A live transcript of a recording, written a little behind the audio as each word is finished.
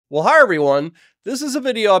Well, hi everyone. This is a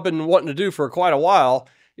video I've been wanting to do for quite a while.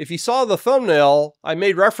 If you saw the thumbnail, I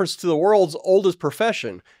made reference to the world's oldest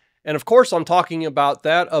profession. And of course, I'm talking about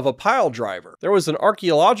that of a pile driver. There was an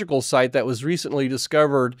archaeological site that was recently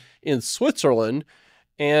discovered in Switzerland,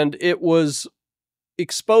 and it was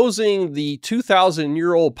exposing the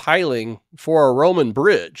 2,000-year-old piling for a Roman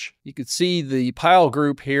bridge. You could see the pile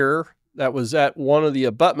group here that was at one of the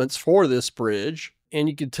abutments for this bridge. And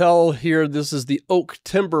you can tell here this is the oak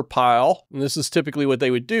timber pile. And this is typically what they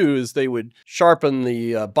would do is they would sharpen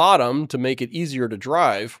the bottom to make it easier to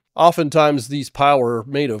drive. Oftentimes these piles were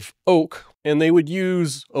made of oak, and they would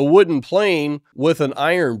use a wooden plane with an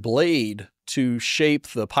iron blade to shape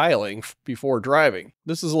the piling before driving.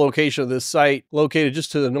 This is the location of this site, located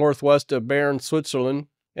just to the northwest of Bern, Switzerland.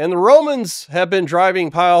 And the Romans have been driving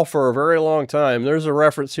pile for a very long time. There's a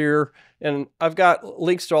reference here, and I've got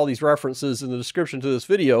links to all these references in the description to this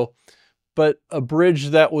video, but a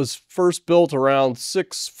bridge that was first built around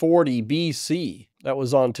 640 BC that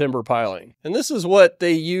was on timber piling. And this is what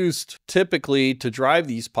they used typically to drive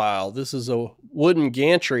these pile. This is a wooden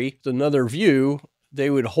gantry. It's another view. They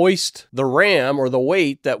would hoist the ram or the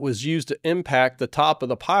weight that was used to impact the top of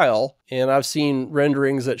the pile. And I've seen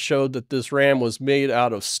renderings that showed that this ram was made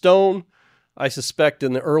out of stone. I suspect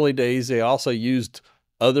in the early days, they also used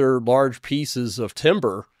other large pieces of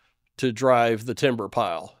timber to drive the timber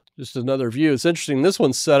pile. Just another view. It's interesting. This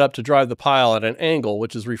one's set up to drive the pile at an angle,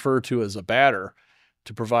 which is referred to as a batter,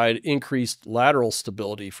 to provide increased lateral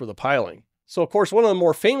stability for the piling. So of course, one of the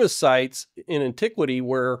more famous sites in antiquity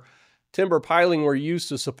where timber piling were used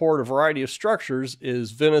to support a variety of structures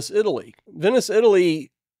is Venice, Italy. Venice,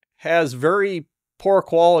 Italy has very poor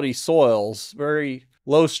quality soils, very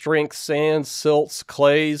low strength sands, silts,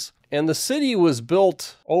 clays, and the city was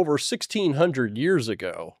built over 1,600 years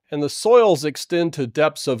ago. And the soils extend to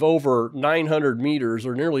depths of over 900 meters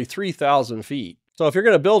or nearly 3,000 feet. So if you're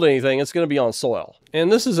going to build anything, it's going to be on soil.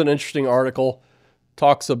 And this is an interesting article,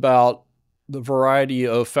 talks about the variety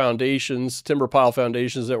of foundations, timber pile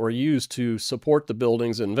foundations that were used to support the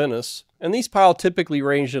buildings in Venice. And these piles typically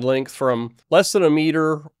range in length from less than a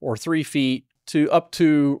meter or 3 feet to up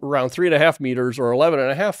to around 3.5 meters or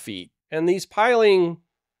 11.5 feet. And these piling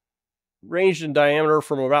ranged in diameter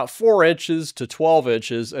from about 4 inches to 12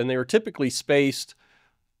 inches, and they were typically spaced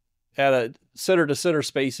at a center-to-center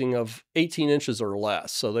spacing of 18 inches or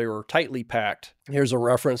less. So they were tightly packed. Here's a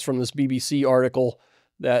reference from this BBC article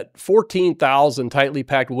that 14,000 tightly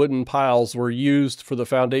packed wooden piles were used for the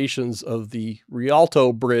foundations of the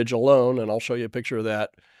Rialto Bridge alone, and I'll show you a picture of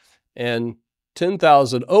that. And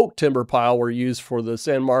 10,000 oak timber pile were used for the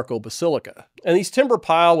San Marco Basilica. And these timber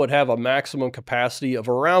pile would have a maximum capacity of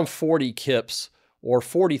around 40 kips or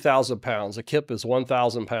 40,000 pounds. A kip is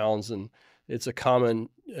 1,000 pounds, and it's a common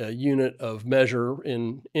unit of measure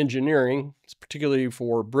in engineering, particularly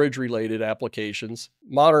for bridge-related applications.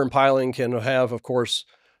 Modern piling can have, of course,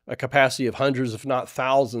 a capacity of hundreds, if not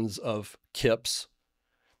thousands, of kips.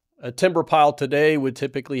 A timber pile today would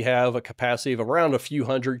typically have a capacity of around a few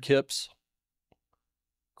hundred kips.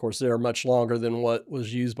 Of course, they are much longer than what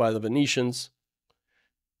was used by the Venetians,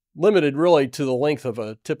 limited really to the length of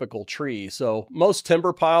a typical tree. So most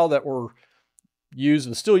timber pile that were used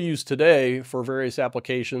and still used today for various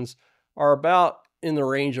applications are about in the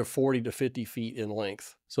range of 40 to 50 feet in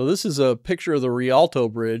length. So this is a picture of the Rialto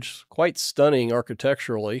Bridge, quite stunning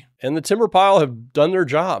architecturally. And the timber pile have done their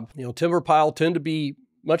job. You know, timber pile tend to be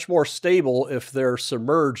much more stable if they're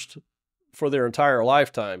submerged for their entire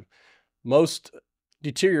lifetime. Most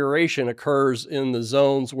deterioration occurs in the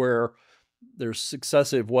zones where there's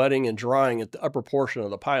successive wetting and drying at the upper portion of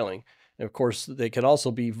the piling. And of course, they can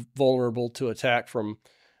also be vulnerable to attack from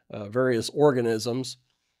various organisms.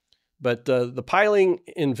 But the piling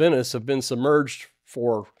in Venice have been submerged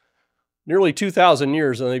for nearly 2,000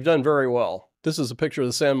 years, and they've done very well. This is a picture of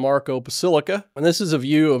the San Marco Basilica, and this is a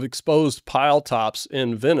view of exposed pile tops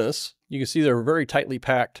in Venice. You can see they're very tightly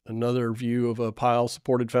packed. Another view of a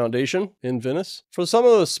pile-supported foundation in Venice. For some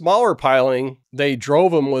of the smaller piling, they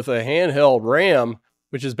drove them with a handheld ram,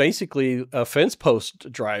 which is basically a fence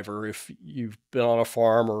post driver. If you've been on a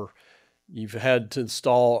farm or you've had to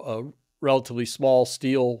install a relatively small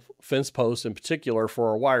steel fence post in particular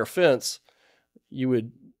for a wire fence, you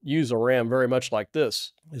would use a ram very much like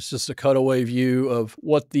this. It's just a cutaway view of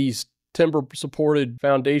what these timber-supported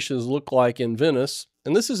foundations look like in Venice.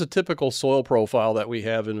 And this is a typical soil profile that we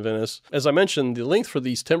have in Venice. As I mentioned, the length for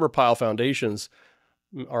these timber pile foundations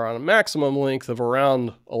are on a maximum length of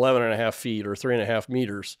around 11.5 feet or 3.5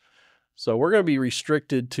 meters. So we're going to be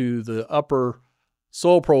restricted to the upper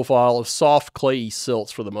soil profile of soft clayey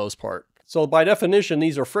silts for the most part. So by definition,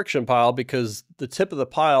 these are friction pile because the tip of the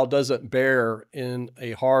pile doesn't bear in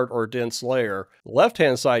a hard or dense layer. The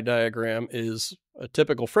left-hand side diagram is a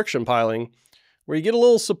typical friction piling where you get a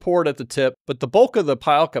little support at the tip, but the bulk of the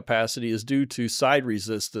pile capacity is due to side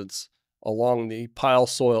resistance along the pile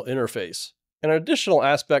soil interface. An additional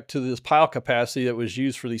aspect to this pile capacity that was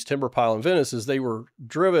used for these timber pile in Venice is they were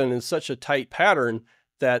driven in such a tight pattern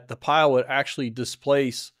that the pile would actually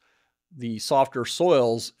displace the softer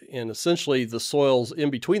soils, and essentially the soils in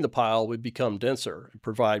between the pile would become denser and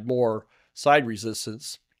provide more side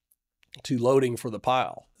resistance to loading for the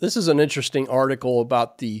pile. This is an interesting article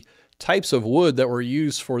about the types of wood that were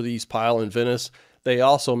used for these pile in Venice. They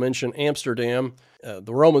also mention Amsterdam.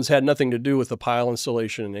 The Romans had nothing to do with the pile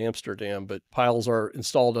installation in Amsterdam, but piles are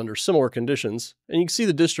installed under similar conditions. And you can see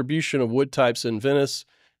the distribution of wood types in Venice.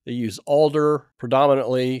 They use alder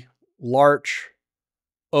predominantly, larch,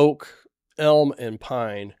 oak, elm, and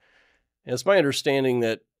pine. And it's my understanding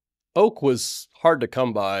that oak was hard to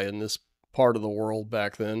come by in this part of the world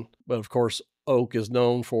back then. But of course, oak is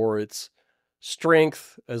known for its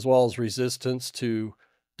strength as well as resistance to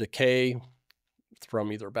decay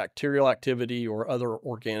from either bacterial activity or other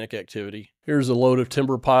organic activity. Here's a load of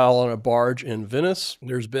timber pile on a barge in Venice.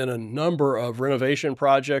 There's been a number of renovation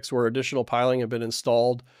projects where additional piling have been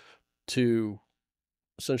installed to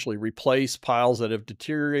essentially replace piles that have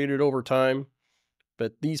deteriorated over time.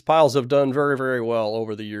 But these piles have done very, very well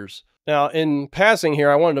over the years. Now, in passing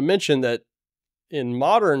here, I wanted to mention that in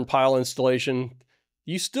modern pile installation,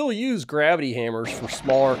 you still use gravity hammers for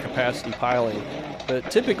smaller capacity piling,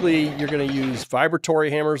 but typically you're going to use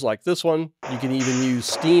vibratory hammers like this one. You can even use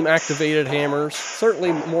steam activated hammers.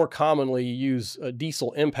 Certainly more commonly use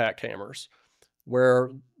diesel impact hammers,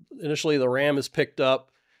 where initially the ram is picked up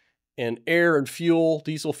and air and fuel,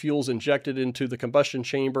 diesel fuel, is injected into the combustion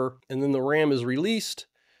chamber, and then the ram is released,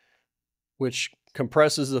 which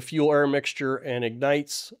compresses the fuel air mixture and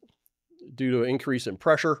ignites due to an increase in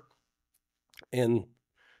pressure. And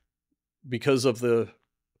because of the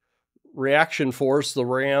reaction force, the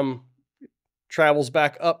ram travels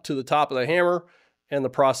back up to the top of the hammer and the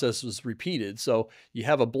process is repeated. So you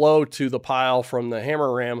have a blow to the pile from the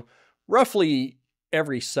hammer ram roughly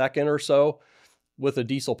every second or so with a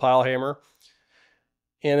diesel pile hammer.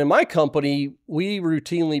 And in my company, we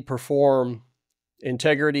routinely perform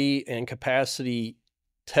integrity and capacity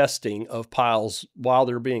testing of piles while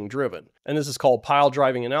they're being driven. And this is called pile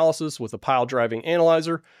driving analysis with a pile driving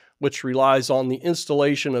analyzer, which relies on the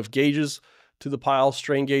installation of gauges to the pile,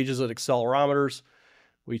 strain gauges and accelerometers.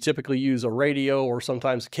 We typically use a radio or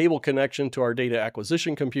sometimes cable connection to our data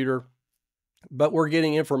acquisition computer, but we're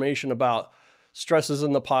getting information about stresses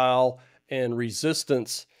in the pile and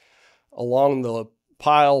resistance along the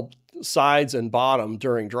pile sides and bottom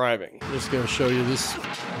during driving. I'm just going to show you this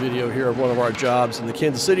video here of one of our jobs in the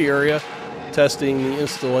Kansas City area, testing the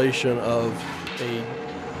installation of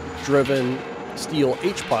a driven steel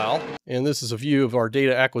H-pile. And this is a view of our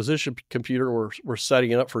data acquisition computer. We're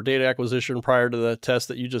setting it up for data acquisition prior to the test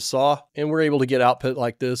that you just saw. And we're able to get output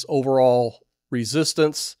like this: overall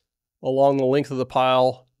resistance along the length of the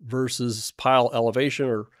pile versus pile elevation,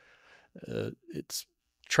 or its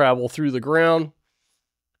travel through the ground.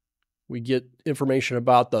 We get information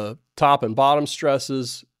about the top and bottom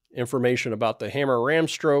stresses, information about the hammer ram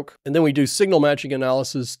stroke, and then we do signal matching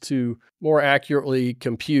analysis to more accurately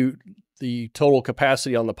compute the total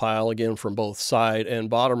capacity on the pile, again, from both side and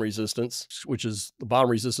bottom resistance, which is the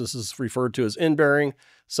bottom resistance is referred to as end bearing,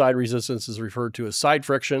 side resistance is referred to as side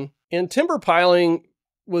friction. And timber piling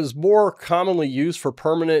was more commonly used for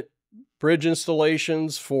permanent bridge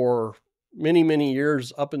installations for many, many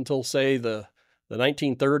years, up until, say, the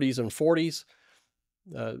 1930s and 40s.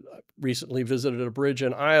 I recently visited a bridge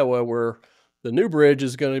in Iowa where the new bridge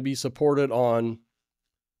is going to be supported on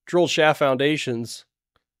drilled shaft foundations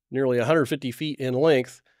nearly 150 feet in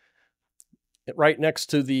length, right next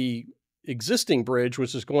to the existing bridge,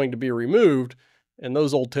 which is going to be removed, and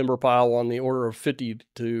those old timber pile on the order of 50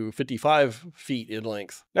 to 55 feet in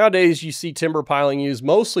length. Nowadays, you see timber piling used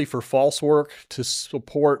mostly for false work to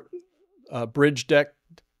support bridge deck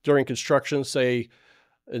during construction, say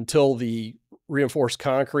until the reinforced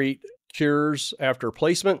concrete cures after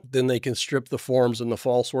placement. Then they can strip the forms and the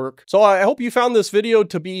false work. So I hope you found this video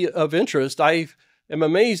to be of interest. I am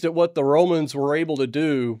amazed at what the Romans were able to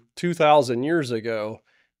do 2,000 years ago.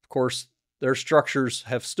 Of course, their structures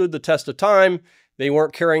have stood the test of time. They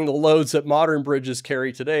weren't carrying the loads that modern bridges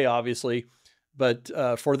carry today, obviously, but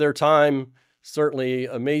for their time, certainly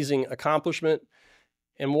amazing accomplishment.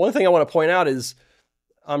 And one thing I want to point out is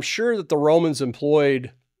I'm sure that the Romans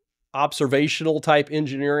employed observational type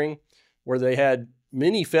engineering, where they had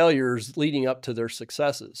many failures leading up to their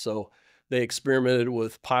successes. So they experimented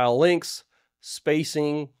with pile lengths,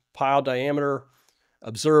 spacing, pile diameter,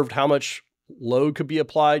 observed how much load could be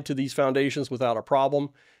applied to these foundations without a problem.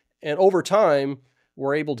 And over time,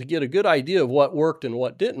 were able to get a good idea of what worked and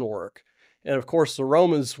what didn't work. And of course, the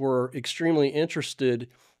Romans were extremely interested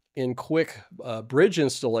in quick bridge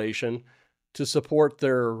installation to support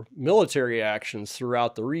their military actions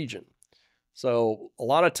throughout the region. So a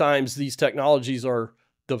lot of times these technologies are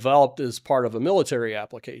developed as part of a military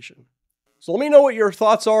application. So let me know what your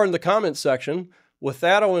thoughts are in the comments section. With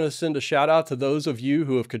that, I want to send a shout out to those of you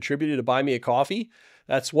who have contributed to buy me a coffee.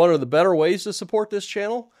 That's one of the better ways to support this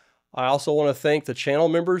channel. I also want to thank the channel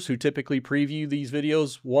members who typically preview these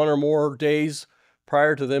videos 1 or more days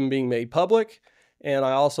prior to them being made public. And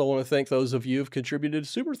I also want to thank those of you who have contributed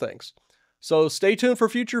super thanks. So stay tuned for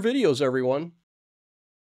future videos, everyone.